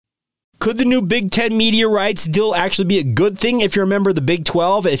Could the new Big Ten media rights deal actually be a good thing if you're a member of the Big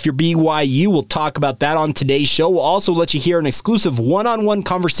 12? If you're BYU, we'll talk about that on today's show. We'll also let you hear an exclusive one-on-one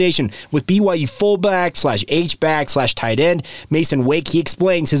conversation with BYU fullback / H-back / tight end Mason Wake. He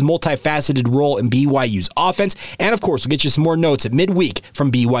explains his multifaceted role in BYU's offense. And of course, we'll get you some more notes at midweek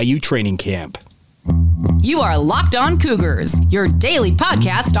from BYU training camp. You are Locked On Cougars, your daily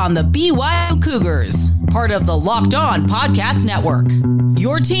podcast on the BYU Cougars, part of the Locked On Podcast Network.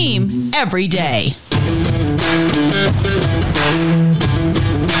 Your team every day.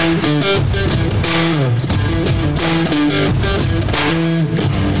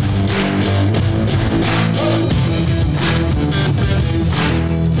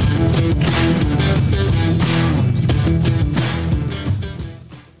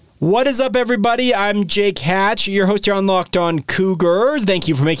 What is up, everybody? I'm Jake Hatch, your host here on Locked On Cougars. Thank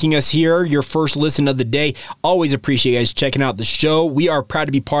you for making us here your first listen of the day. Always appreciate you guys checking out the show. We are proud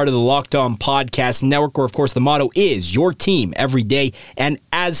to be part of the Locked On Podcast Network, where, of course, the motto is your team every day. And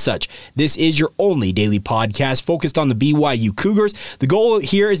as such, this is your only daily podcast focused on the BYU Cougars. The goal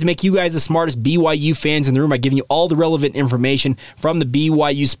here is to make you guys the smartest BYU fans in the room by giving you all the relevant information from the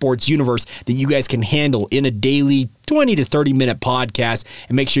BYU sports universe that you guys can handle in a daily 20 to 30 minute podcast,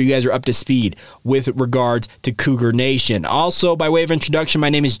 and make sure you guys are up to speed with regards to Cougar Nation. Also, by way of introduction, my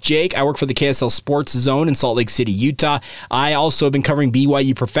name is Jake. I work for the KSL Sports Zone in Salt Lake City, Utah. I also have been covering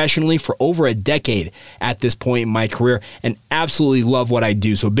BYU professionally for over a decade at this point in my career, and absolutely love what I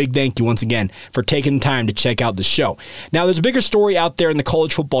do. So a big thank you once again for taking the time to check out the show. Now, there's a bigger story out there in the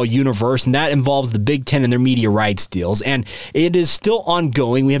college football universe, and that involves the Big Ten and their media rights deals, and it is still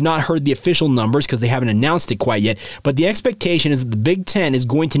ongoing. We have not heard the official numbers because they haven't announced it quite yet, but the expectation is that the Big Ten is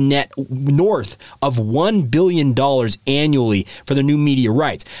going to net north of $1 billion annually for the new media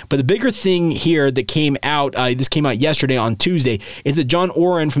rights. But the bigger thing here that came out, this came out yesterday on Tuesday, is that John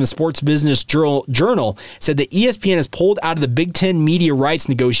Oren from the Sports Business Journal said that ESPN has pulled out of the Big Ten media rights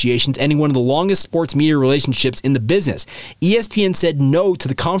negotiations, ending one of the longest sports media relationships in the business. ESPN said no to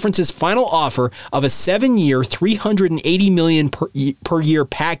the conference's final offer of a 7-year, $380 million per year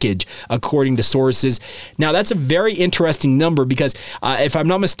package, according to sources. Now, that's a very interesting number because if I'm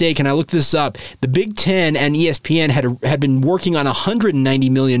not mistaken, I looked this up, the Big Ten and ESPN had been working on a $190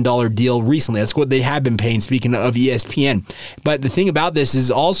 million deal recently. That's what they have been paying, speaking of ESPN. But the thing about this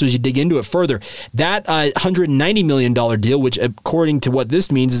is also, as you dig into it further, that $190 million deal, which according to what this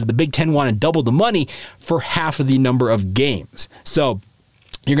means is the Big Ten want to double the money for half of the number of games. So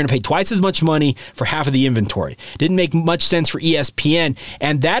you're going to pay twice as much money for half of the inventory. Didn't make much sense for ESPN,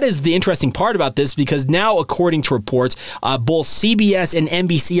 and that is the interesting part about this because now, according to reports, both CBS and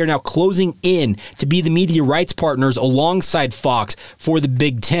NBC are now closing in to be the media rights partners alongside Fox for the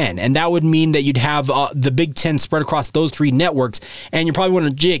Big Ten, and that would mean that you'd have the Big Ten spread across those three networks, and you're probably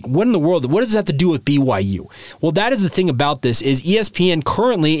wondering, Jake, what in the world, what does that have to do with BYU? Well, that is the thing about this, is ESPN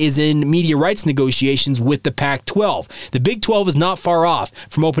currently is in media rights negotiations with the Pac-12. The Big 12 is not far off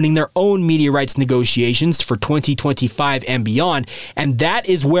from opening their own media rights negotiations for 2025 and beyond. And that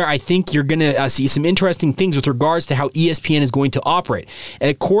is where I think you're going to see some interesting things with regards to how ESPN is going to operate. And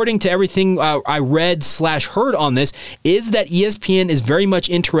according to everything I read / heard on this, is that ESPN is very much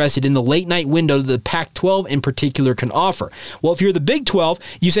interested in the late night window that the Pac-12 in particular can offer. Well, if you're the Big 12,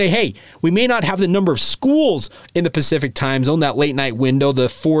 you say, hey, we may not have the number of schools in the Pacific time zone, that late night window, the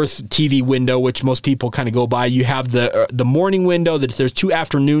fourth TV window, which most people kind of go by. You have the morning window, there's two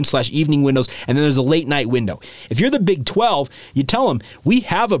afternoon / evening windows, and then there's a late night window. If you're the Big 12, you tell them, we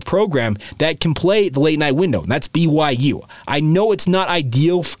have a program that can play the late night window, and that's BYU. I know it's not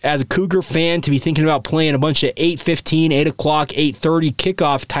ideal as a Cougar fan to be thinking about playing a bunch of 8:15, 8 o'clock, 8:30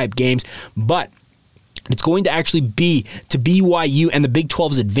 kickoff type games, but it's going to actually be to BYU and the Big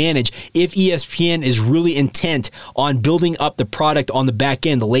 12's advantage if ESPN is really intent on building up the product on the back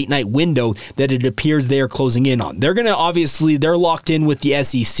end, the late night window that it appears they are closing in on. They're going to obviously, they're locked in with the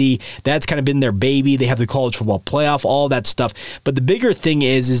SEC. That's kind of been their baby. They have the college football playoff, all that stuff. But the bigger thing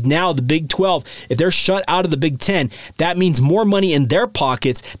is now the Big 12, if they're shut out of the Big 10, that means more money in their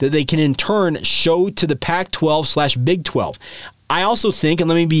pockets that they can in turn show to the Pac-12 / Big 12. I also think, and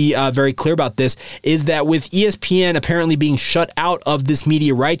let me be very clear about this, is that with ESPN apparently being shut out of this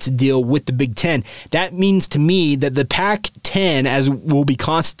media rights deal with the Big Ten, that means to me that the Pac-10, as will be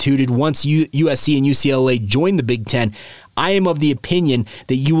constituted once USC and UCLA join the Big Ten, I am of the opinion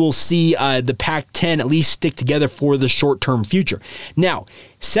that you will see the Pac-10 at least stick together for the short-term future. Now,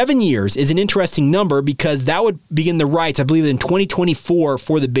 7 years is an interesting number because that would begin the rights, I believe, in 2024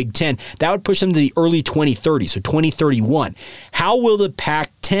 for the Big Ten. That would push them to the early 2030s, so 2031. How will the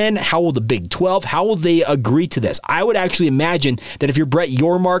Pac-10, how will the Big 12, how will they agree to this? I would actually imagine that if you're Brett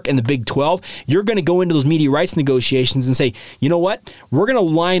Yormark and the Big 12, you're going to go into those media rights negotiations and say, you know what? We're going to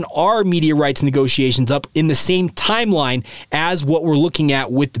line our media rights negotiations up in the same timeline as what we're looking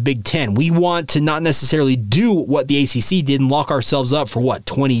at with the Big 10. We want to not necessarily do what the ACC did and lock ourselves up for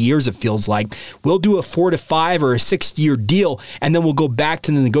 20 years it feels like. We'll do a 4 to 5 or a 6-year deal, and then we'll go back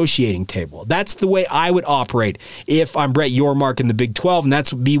to the negotiating table. That's the way I would operate if I'm Brett Yormark in the Big 12, and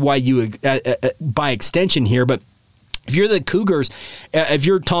that's BYU by extension here. But if you're the Cougars, if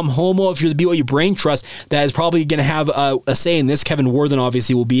you're Tom Homo, if you're the BYU Brain Trust that is probably going to have a say in this, Kevin Worthen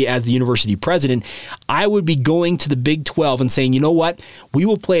obviously will be as the university president, I would be going to the Big 12 and saying, you know what, we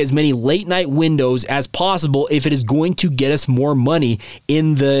will play as many late night windows as possible if it is going to get us more money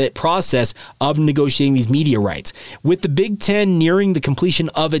in the process of negotiating these media rights. With the Big 10 nearing the completion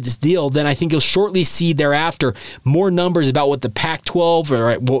of its deal, then I think you'll shortly see thereafter more numbers about what the Pac-12,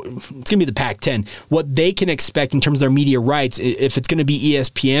 or it's going to be the Pac-10, what they can expect in terms of their media rights, if it's going to be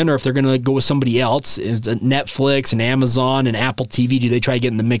ESPN or if they're going to go with somebody else, Netflix and Amazon and Apple TV, do they try to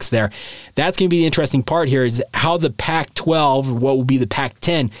get in the mix there? That's going to be the interesting part here, is how the Pac-12, what will be the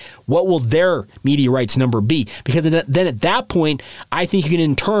Pac-10, what will their media rights number be? Because then at that point, I think you can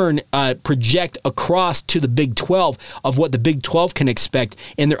in turn project across to the Big 12 of what the Big 12 can expect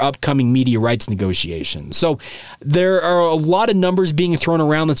in their upcoming media rights negotiations. So there are a lot of numbers being thrown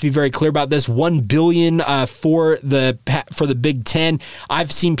around. Let's be very clear about this. $1 billion for the Big 10.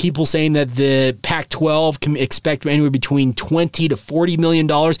 I've seen people saying that the Pac-12 can expect anywhere between $20 to $40 million.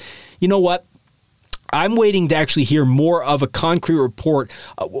 You know what? I'm waiting to actually hear more of a concrete report.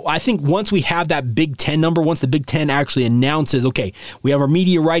 I think once we have that Big 10 number, once the Big 10 actually announces, okay, we have our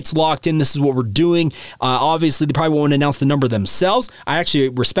media rights locked in, this is what we're doing. Obviously, they probably won't announce the number themselves. I actually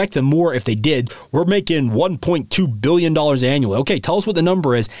respect them more if they did. We're making $1.2 billion annually. Okay, tell us what the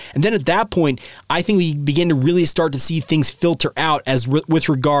number is. And then at that point, I think we begin to really start to see things filter out as with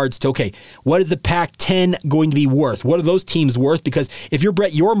regards to, okay, what is the Pac-10 going to be worth? What are those teams worth? Because if you're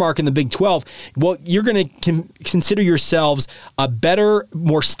Brett Yormark in the Big 12, well, you're going to consider yourselves a better,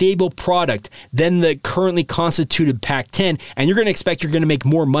 more stable product than the currently constituted Pac-10, and you're going to expect you're going to make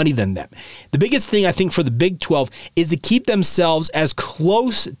more money than them. The biggest thing, I think, for the Big 12 is to keep themselves as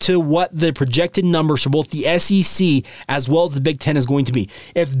close to what the projected numbers for both the SEC as well as the Big 10 is going to be.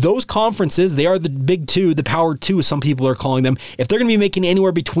 If those conferences, they are the Big 2, the Power 2, as some people are calling them, if they're going to be making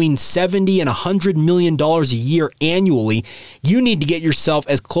anywhere between $70 and $100 million a year annually, you need to get yourself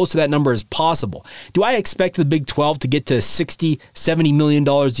as close to that number as possible. Do I expect the Big 12 to get to $60, $70 million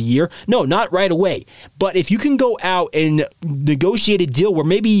a year? No, not right away. But if you can go out and negotiate a deal where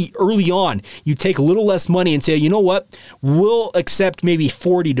maybe early on you take a little less money and say, you know what, we'll accept maybe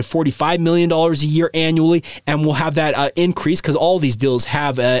 $40 to $45 million a year annually, and we'll have that increase, because all these deals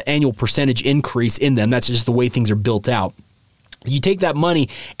have an annual percentage increase in them. That's just the way things are built out. You take that money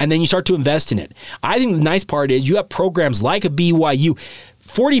and then you start to invest in it. I think the nice part is you have programs like a BYU.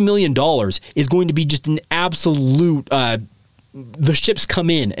 $40 million is going to be just an absolute the ships come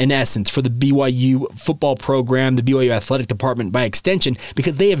in essence, for the BYU football program, the BYU athletic department by extension,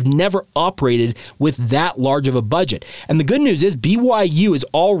 because they have never operated with that large of a budget. And the good news is BYU is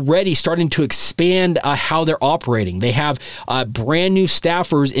already starting to expand how they're operating. They have brand new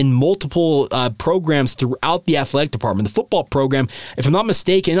staffers in multiple programs throughout the athletic department. The football program, if I'm not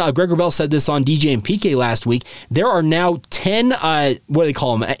mistaken, Greg Wrubell said this on DJ and PK last week, there are now 10, what do they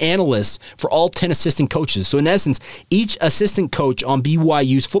call them, analysts for all 10 assistant coaches. So in essence, each assistant coach on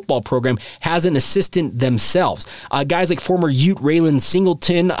BYU's football program has an assistant themselves. Guys like former Ute Raylan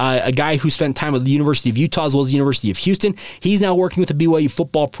Singleton, a guy who spent time with the University of Utah as well as the University of Houston. He's now working with the BYU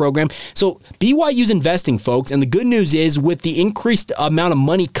football program. So BYU's investing, folks, and the good news is with the increased amount of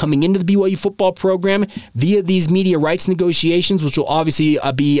money coming into the BYU football program via these media rights negotiations, which will obviously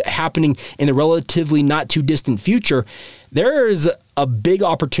be happening in the relatively not too distant future, there is a big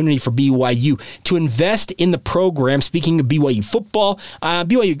opportunity for BYU to invest in the program. Speaking of BYU football,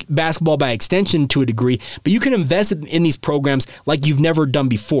 BYU basketball by extension to a degree, but you can invest in these programs like you've never done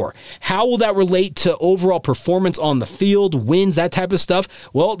before. How will that relate to overall performance on the field, wins, that type of stuff?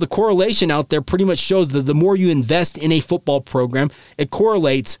 Well, the correlation out there pretty much shows that the more you invest in a football program, it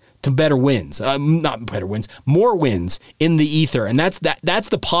correlates to better wins. Not better wins, more wins in the ether. And that's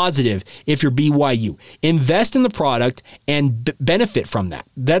the positive if you're BYU. Invest in the product and benefit from that.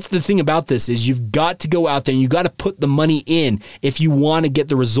 That's the thing about this, is you've got to go out there and you've got to put the money in if you want to get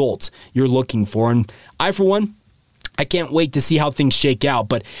the results you're looking for. And I, for one, I can't wait to see how things shake out.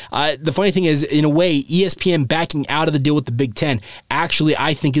 But the funny thing is, in a way, ESPN backing out of the deal with the Big Ten actually,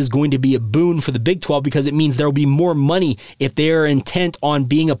 I think, is going to be a boon for the Big 12 because it means there will be more money if they are intent on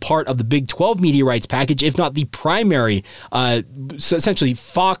being a part of the Big 12 media rights package, if not the primary. So essentially,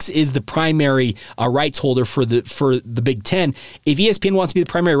 Fox is the primary rights holder for the Big Ten. If ESPN wants to be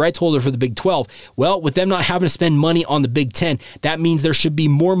the primary rights holder for the Big 12, well, with them not having to spend money on the Big Ten, that means there should be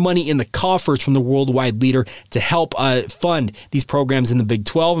more money in the coffers from the worldwide leader to help fund these programs in the Big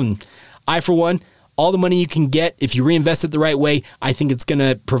 12. And I, for one, all the money you can get, if you reinvest it the right way, I think it's going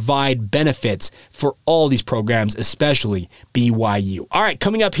to provide benefits for all these programs, especially BYU. All right,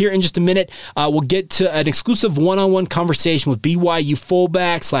 coming up here in just a minute, we'll get to an exclusive one-on-one conversation with BYU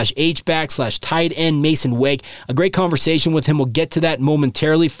fullback / H-back / tight end Mason Wake. A great conversation with him. We'll get to that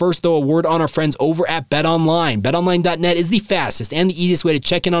momentarily. First, though, a word on our friends over at BetOnline. BetOnline.net is the fastest and the easiest way to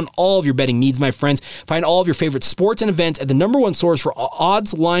check in on all of your betting needs, my friends. Find all of your favorite sports and events at the #1 source for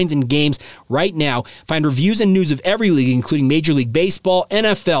odds, lines, and games right now. Find reviews and news of every league, including Major League Baseball,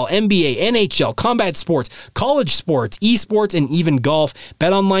 NFL, NBA, NHL, combat sports, college sports, esports, and even golf.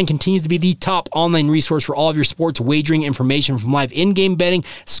 BetOnline continues to be the top online resource for all of your sports wagering information, from live in-game betting,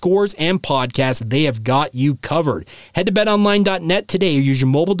 scores, and podcasts. They have got you covered. Head to betonline.net today or use your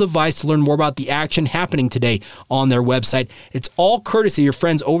mobile device to learn more about the action happening today on their website. It's all courtesy of your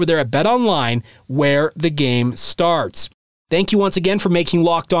friends over there at BetOnline, where the game starts. Thank you once again for making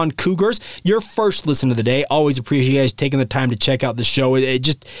Locked On Cougars your first listen of the day. Always appreciate you guys taking the time to check out the show.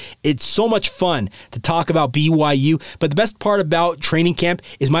 It's so much fun to talk about BYU, but the best part about training camp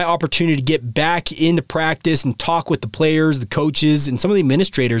is my opportunity to get back into practice and talk with the players, the coaches, and some of the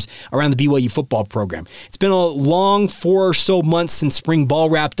administrators around the BYU football program. It's been a long 4 or so months since spring ball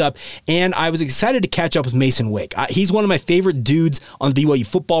wrapped up, and I was excited to catch up with Mason Wake. He's one of my favorite dudes on the BYU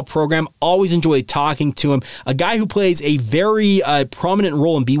football program. Always enjoy talking to him. A guy who plays a very prominent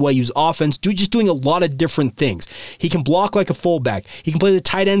role in BYU's offense, just doing a lot of different things. He can block like a fullback. He can play the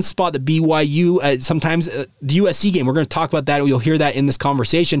tight end spot that BYU, sometimes the USC game. We're going to talk about that. You'll hear that in this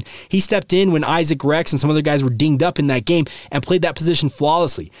conversation. He stepped in when Isaac Rex and some other guys were dinged up in that game and played that position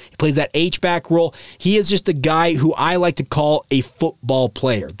flawlessly. He plays that H-back role. He is just a guy who I like to call a football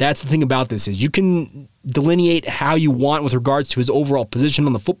player. That's the thing about this is you can delineate how you want with regards to his overall position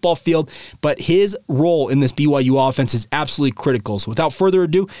on the football field, but his role in this BYU offense is absolutely critical. So without further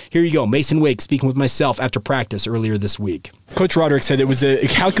ado, here you go. Mason Wake speaking with myself after practice earlier this week. Coach Roderick said it was a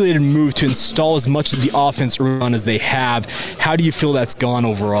calculated move to install as much of the offense early on as they have. How do you feel that's gone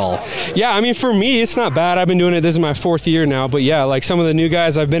overall? Yeah, I mean, for me, it's not bad. I've been doing it. This is my 4th year now. But, yeah, like some of the new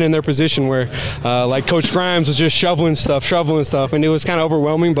guys, I've been in their position where, like Coach Grimes was just shoveling stuff, and it was kind of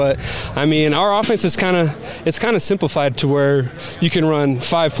overwhelming. But, I mean, our offense is kind of simplified to where you can run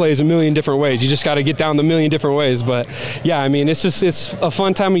 5 plays a million different ways. You just got to get down the million different ways. But, yeah, I mean, it's a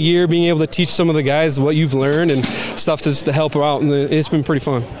fun time of year being able to teach some of the guys what you've learned and stuff to help out, and it's been pretty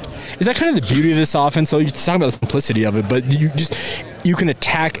fun. Is that kind of the beauty of this offense, though? You're talking about the simplicity of it, but you can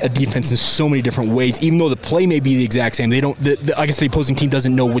attack a defense in so many different ways, even though the play may be the exact same. I guess the opposing team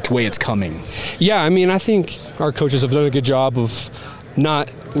doesn't know which way it's coming. Yeah, I mean, I think our coaches have done a good job of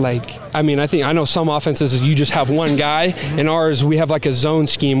not I know some offenses you just have one guy. In ours, we have like a zone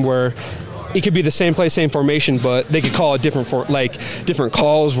scheme where it could be the same play, same formation, but they could call it different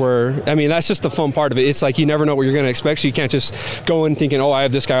calls where, I mean, that's just the fun part of it. It's like you never know what you're going to expect, so you can't just go in thinking, I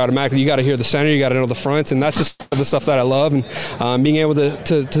have this guy automatically. You got to hear the center, you got to know the fronts, and that's just the stuff that I love. And being able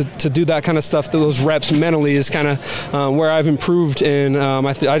to do that kind of stuff, those reps mentally is kind of where I've improved, and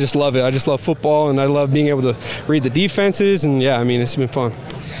I just love it. I just love football, and I love being able to read the defenses, and yeah, I mean, it's been fun.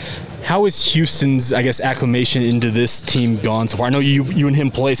 How has Houston's, acclimation into this team gone so far? I know you and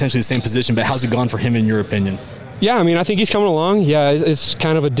him play essentially the same position, but how's it gone for him in your opinion? Yeah, I mean, I think he's coming along. Yeah, it's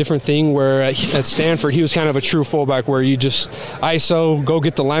kind of a different thing where at Stanford, he was kind of a true fullback where you just ISO, go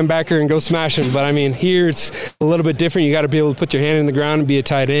get the linebacker and go smash him. But, I mean, here it's a little bit different. You got to be able to put your hand in the ground and be a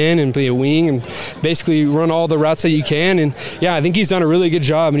tight end and be a wing and basically run all the routes that you can. And, yeah, I think he's done a really good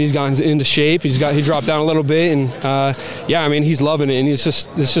job, and he's gotten into shape. He dropped down a little bit. And, yeah, I mean, he's loving it. And it's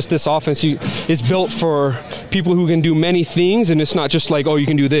just this offense. It's built for people who can do many things, and it's not just like, you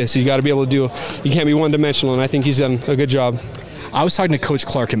can do this. You got to be able to you can't be one-dimensional, and I think he's done a good job. I was talking to Coach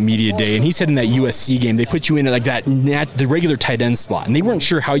Clark at Media Day, and he said in that USC game, they put you in like the regular tight end spot, and they weren't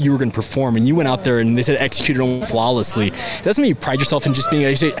sure how you were going to perform, and you went out there and they said executed almost flawlessly. Doesn't mean you pride yourself in just being,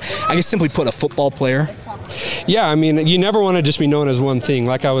 I guess, simply put, a football player? Yeah, I mean, you never want to just be known as one thing.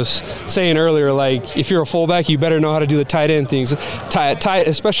 Like I was saying earlier, like if you're a fullback, you better know how to do the tight end things.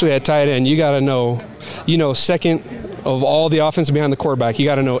 Especially at tight end, you got to know, second of all the offense behind the quarterback. You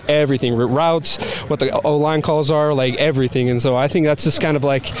got to know everything, routes, what the O-line calls are, like everything. And so I think that's just kind of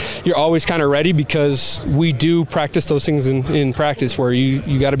like you're always kind of ready because we do practice those things in practice where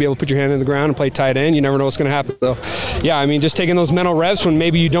you got to be able to put your hand in the ground and play tight end. You never know what's going to happen. So, yeah, I mean, just taking those mental reps when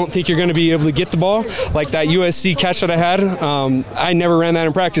maybe you don't think you're going to be able to get the ball, like that USC catch that I had. I never ran that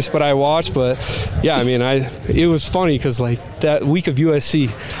in practice, but I watched. But, yeah, I mean, it was funny because, like, that week of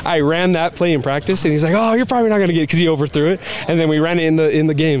USC, I ran that play in practice, and he's like, oh, you're probably not going to get it because he overthrew it. And then we ran it in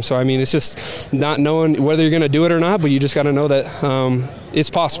the game. So, I mean, it's just not knowing whether you're going to do it or not, but you just got to know that it's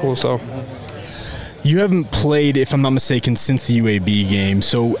possible. So. You haven't played, if I'm not mistaken, since the UAB game.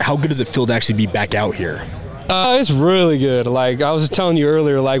 So how good does it feel to actually be back out here? It's really good. Like I was telling you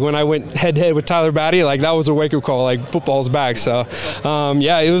earlier, like when I went head-to-head with Tyler Batty, like that was a wake-up call, like football's back. So,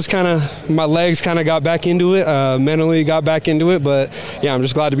 yeah, it was kind of, my legs kind of got back into it, mentally got back into it. But, yeah, I'm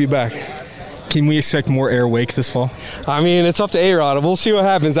just glad to be back. Can we expect more Air Wake this fall? I mean, it's up to A-Rod. We'll see what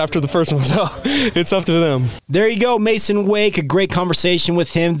happens after the first one, so it's up to them. There you go, Mason Wake. A great conversation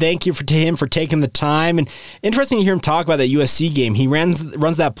with him. Thank you to him for taking the time. And interesting to hear him talk about that USC game. He runs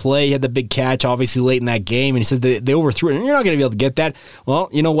that play. He had the big catch, obviously, late in that game, and he said they overthrew it, and you're not going to be able to get that. Well,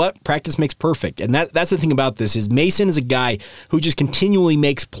 you know what? Practice makes perfect. And that's the thing about this is Mason is a guy who just continually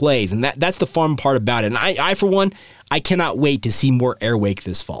makes plays, and that's the fun part about it. And I for one, I cannot wait to see more Air Wake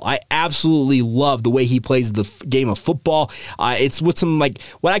this fall. I absolutely love the way he plays the game of football. It's with some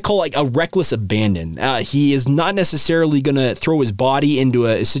what I call like a reckless abandon. He is not necessarily going to throw his body into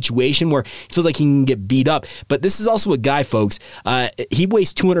a situation where he feels like he can get beat up. But this is also a guy, folks, he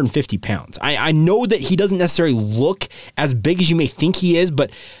weighs 250 pounds. I know that he doesn't necessarily look as big as you may think he is, but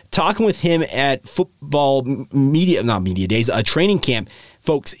talking with him at football training camp,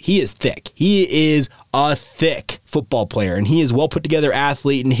 folks, he is thick. He is a thick football player, and he is a well put together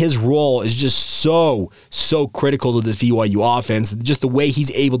athlete, and his role is just so critical to this BYU offense, just the way he's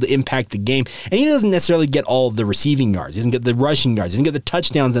able to impact the game. And he doesn't necessarily get all of the receiving yards. He doesn't get the rushing yards. He doesn't get the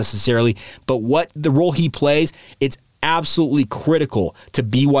touchdowns necessarily, but what the role he plays, it's absolutely critical to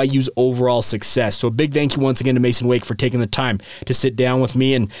BYU's overall success. So a big thank you once again to Mason Wake for taking the time to sit down with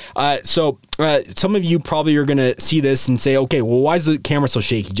me. And so some of you probably are going to see this and say, okay, well, why is the camera so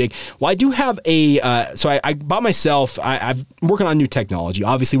shaky, Jake? Well, I do have I bought myself, I'm working on new technology.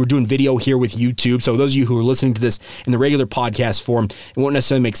 Obviously, we're doing video here with YouTube. So those of you who are listening to this in the regular podcast form, it won't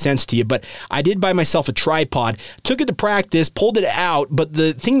necessarily make sense to you. But I did buy myself a tripod, took it to practice, pulled it out. But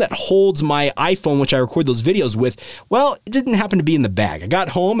the thing that holds my iPhone, which I record those videos with, well, it didn't happen to be in the bag. I got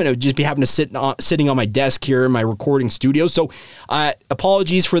home and it would just be happening to sitting on my desk here in my recording studio. So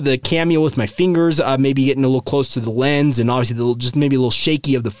apologies for the cameo with my fingers, maybe getting a little close to the lens, and obviously just maybe a little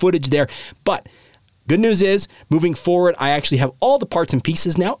shaky of the footage there. But good news is, moving forward, I actually have all the parts and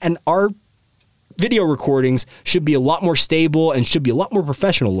pieces now, and our video recordings should be a lot more stable and should be a lot more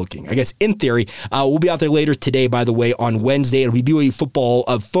professional looking, I guess, in theory. We'll be out there later today, by the way, on Wednesday. It'll be BYU football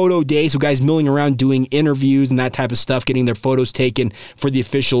photo day, so guys milling around doing interviews and that type of stuff, getting their photos taken for the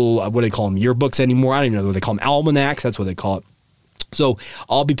official, what do they call them, yearbooks anymore? I don't even know what they call them, almanacs, that's what they call it. So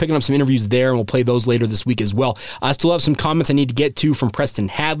I'll be picking up some interviews there, and we'll play those later this week as well. I still have some comments I need to get to from Preston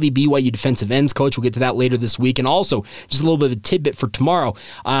Hadley, BYU defensive ends coach. We'll get to that later this week. And also, just a little bit of a tidbit for tomorrow.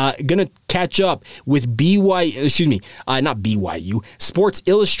 Going to catch up with Sports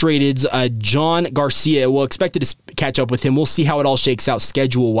Illustrated's John Garcia. We'll expect to catch up with him. We'll see how it all shakes out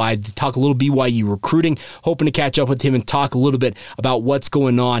schedule-wise, to talk a little BYU recruiting. Hoping to catch up with him and talk a little bit about what's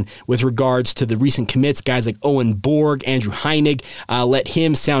going on with regards to the recent commits, guys like Owen Borg, Andrew Heinig. Let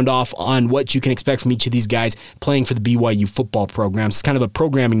him sound off on what you can expect from each of these guys playing for the BYU football programs. It's kind of a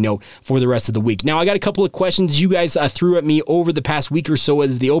programming note for the rest of the week. Now, I got a couple of questions you guys threw at me over the past week or so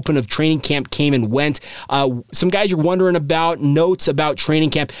as the open of training camp came and went. Some guys you're wondering about, notes about training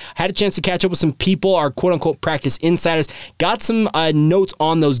camp. Had a chance to catch up with some people, our quote-unquote practice insiders. Got some notes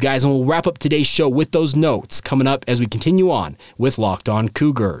on those guys, and we'll wrap up today's show with those notes coming up as we continue on with Locked On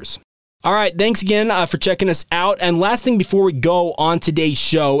Cougars. All right, thanks again for checking us out. And last thing before we go on today's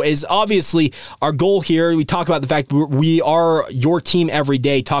show is obviously our goal here. We talk about the fact we are your team every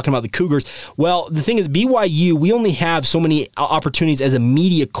day, talking about the Cougars. Well, the thing is, BYU, we only have so many opportunities as a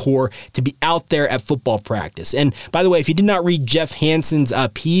media corps to be out there at football practice. And by the way, if you did not read Jeff Hansen's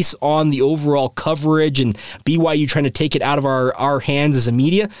piece on the overall coverage and BYU trying to take it out of our hands as a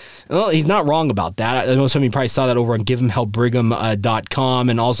media, well, he's not wrong about that. I know some of you probably saw that over on GiveHimHellBrigham.com,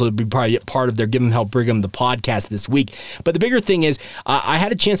 and also be probably part of their Give 'em Hell Brigham, the podcast this week. But the bigger thing is, I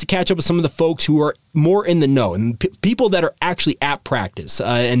had a chance to catch up with some of the folks who are more in the know and people that are actually at practice.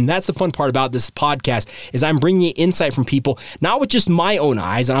 And that's the fun part about this podcast is I'm bringing you insight from people, not with just my own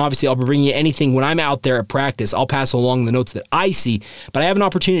eyes. And obviously I'll be bringing you anything when I'm out there at practice. I'll pass along the notes that I see, but I have an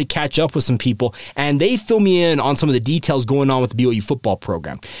opportunity to catch up with some people and they fill me in on some of the details going on with the BYU football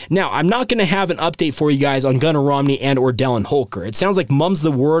program. Now, I'm not going to have an update for you guys on Gunnar Romney and or Dallin Holker. It sounds like mum's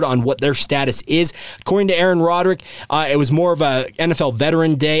the word on what their status is. According to Aaron Roderick, it was more of a NFL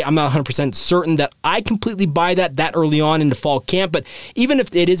veteran day. I'm not 100% certain that I completely buy that early on into fall camp, but even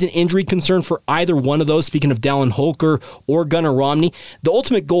if it is an injury concern for either one of those, speaking of Dallin Holker or Gunnar Romney, the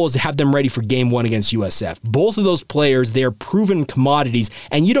ultimate goal is to have them ready for game 1 against USF. Both of those players, they are proven commodities,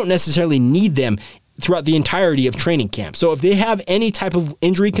 and you don't necessarily need them throughout the entirety of training camp. So if they have any type of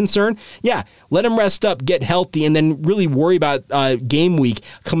injury concern, let them rest up, get healthy, and then really worry about game week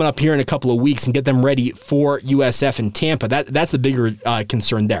coming up here in a couple of weeks and get them ready for USF and Tampa. That's the bigger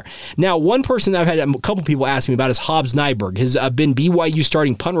concern there. Now, one person that I've had a couple people ask me about is Hobbs Nyberg. Has been BYU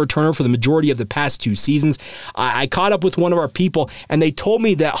starting punt returner for the majority of the past 2 seasons. I caught up with one of our people, and they told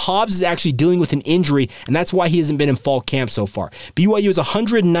me that Hobbs is actually dealing with an injury, and that's why he hasn't been in fall camp so far. BYU has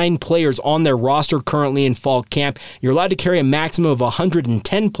 109 players on their roster currently in fall camp. You're allowed to carry a maximum of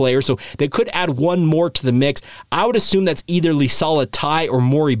 110 players, so they could add one more to the mix. I would assume that's either Lisala Tai or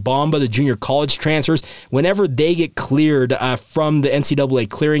Maury Bamba, the junior college transfers. Whenever they get cleared from the NCAA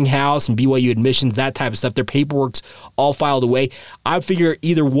clearinghouse and BYU admissions, that type of stuff, their paperwork's all filed away. I figure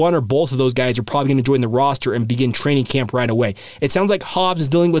either one or both of those guys are probably going to join the roster and begin training camp right away. It sounds like Hobbs is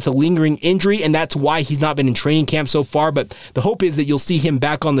dealing with a lingering injury, and that's why he's not been in training camp so far, but the hope is that you'll see him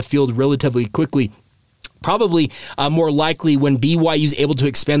back on the field relatively quickly. Probably more likely when BYU is able to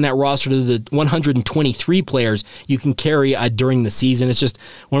expand that roster to the 123 players you can carry during the season. It's just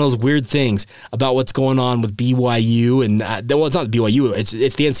one of those weird things about what's going on with BYU. And well, it's not BYU, it's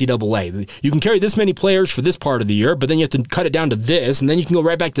the NCAA. You can carry this many players for this part of the year, but then you have to cut it down to this, and then you can go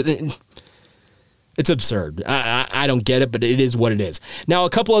right back to... It's absurd. I don't get it, but it is what it is. Now, a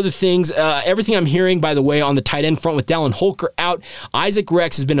couple other things. Everything I'm hearing, by the way, on the tight end front with Dallin Holker out, Isaac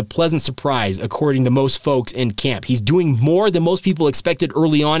Rex has been a pleasant surprise, according to most folks in camp. He's doing more than most people expected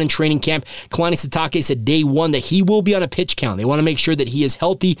early on in training camp. Kalani Sitake said day 1 that he will be on a pitch count. They want to make sure that he is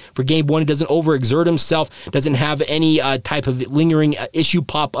healthy for game 1. He doesn't overexert himself, doesn't have any type of lingering issue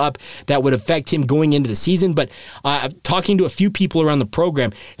pop up that would affect him going into the season. But talking to a few people around the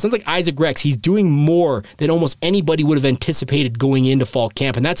program, it sounds like Isaac Rex, he's doing more than almost anybody would have anticipated going into fall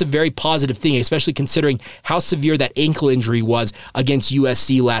camp. And that's a very positive thing, especially considering how severe that ankle injury was against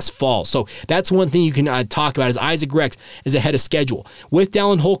USC last fall. So that's one thing you can talk about is Isaac Rex is ahead of schedule. With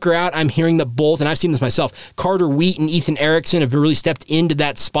Dallin Holker out, I'm hearing that both, and I've seen this myself, Carter Wheat and Ethan Erickson have really stepped into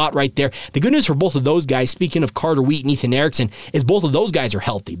that spot right there. The good news for both of those guys, speaking of Carter Wheat and Ethan Erickson, is both of those guys are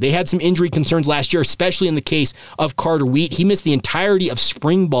healthy. They had some injury concerns last year, especially in the case of Carter Wheat. He missed the entirety of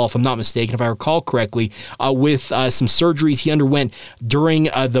spring ball, if I'm not mistaken, if I recall correctly, with some surgeries he underwent during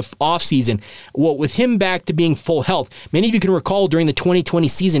the offseason. Well, with him back to being full health, many of you can recall during the 2020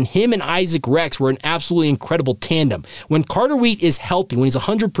 season, him and Isaac Rex were an absolutely incredible tandem. When Carter Wheat is healthy, when he's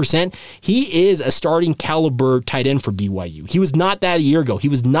 100%, he is a starting caliber tight end for BYU. He was not that a year ago. He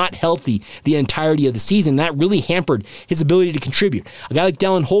was not healthy the entirety of the season. That really hampered his ability to contribute. A guy like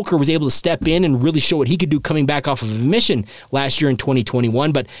Dallin Holker was able to step in and really show what he could do coming back off of admission last year in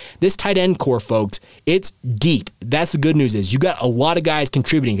 2021. But this tight end core, folks, it's deep. That's the good news is you got a lot of guys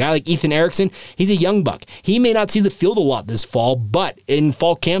contributing. A guy like Ethan Erickson, he's a young buck. He may not see the field a lot this fall, but in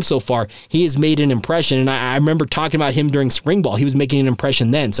fall camp so far, he has made an impression. And I remember talking about him during spring ball. He was making an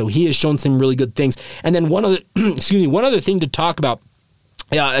impression then. So he has shown some really good things. And then one other thing to talk about,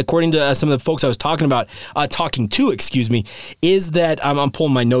 according to some of the folks I was talking to, is that I'm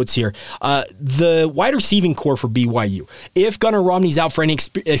pulling my notes here. The wide receiving core for BYU. If Gunnar Romney's out for any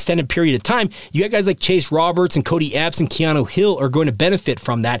extended period of time, you got guys like Chase Roberts and Cody Epps and Keanu Hill are going to benefit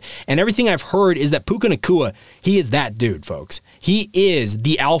from that. And everything I've heard is that Puka Nacua, he is that dude, folks. He is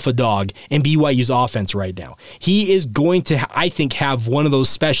the alpha dog in BYU's offense right now. He is going to, I think, have one of those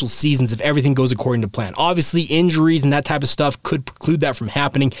special seasons if everything goes according to plan. Obviously, injuries and that type of stuff could preclude that from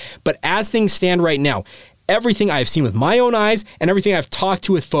happening. But as things stand right now, everything I've seen with my own eyes and everything I've talked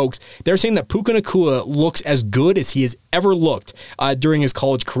to with folks, they're saying that Puka Nacua looks as good as he has ever looked during his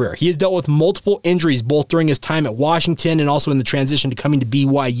college career. He has dealt with multiple injuries, both during his time at Washington and also in the transition to coming to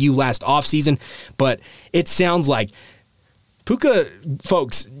BYU last offseason. But it sounds like Puka,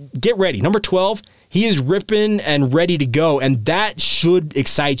 folks, get ready. Number 12, He is ripping and ready to go, and that should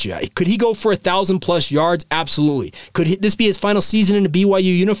excite you. Could he go for 1,000+ yards? Absolutely. Could this be his final season in a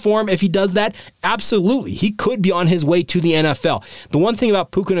BYU uniform if he does that? Absolutely. He could be on his way to the NFL. The one thing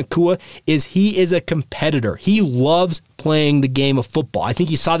about Puka Nacua is he is a competitor. He loves playing the game of football. I think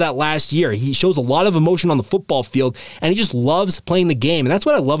he saw that last year. He shows a lot of emotion on the football field, and he just loves playing the game. And that's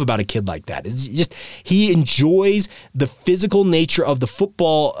what I love about a kid like that. Is just he enjoys the physical nature of the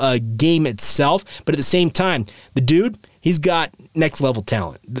football game itself, but at the same time, the dude, he's got next level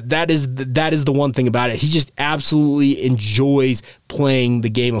talent. That is the one thing about it. He just absolutely enjoys playing the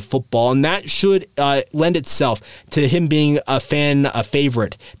game of football, and that should lend itself to him being a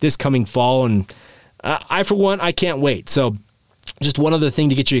favorite this coming fall. And I, for one, I can't wait. So just one other thing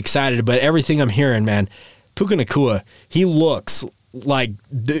to get you excited, but everything I'm hearing, man, Puka Nacua, he looks like,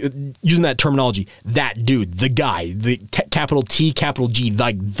 using that terminology, that dude, the guy, the capital T, capital G,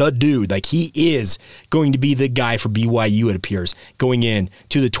 like the dude, like he is going to be the guy for BYU, it appears, going in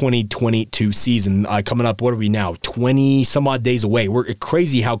to the 2022 season coming up. What are we now? 20 some odd days away. We're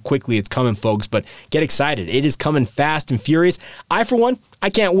crazy how quickly it's coming, folks, but get excited. It is coming fast and furious. I, for one,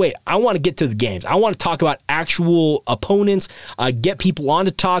 I can't wait. I want to get to the games. I want to talk about actual opponents, get people on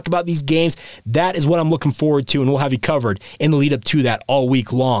to talk about these games. That is what I'm looking forward to, and we'll have you covered in the lead up to that all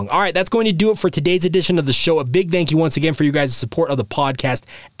week long. All right, that's going to do it for today's edition of the show. A big thank you once again for you guys' support of the podcast.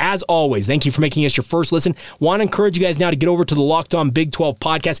 As always, thank you for making us your first listen. Want to encourage you guys now to get over to the Locked On Big 12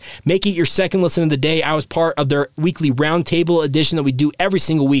 podcast. Make it your second listen of the day. I was part of their weekly roundtable edition that we do every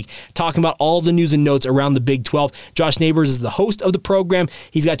single week, talking about all the news and notes around the Big 12. Josh Neighbors is the host of the program.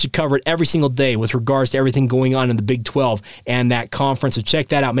 He's got you covered every single day with regards to everything going on in the Big 12 and that conference. So check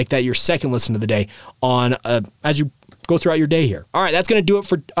that out. Make that your second listen of the day on as you go throughout your day here. All right, that's going to do it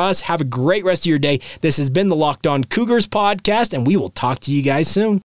for us. Have a great rest of your day. This has been the Locked On Cougars podcast, and we will talk to you guys soon.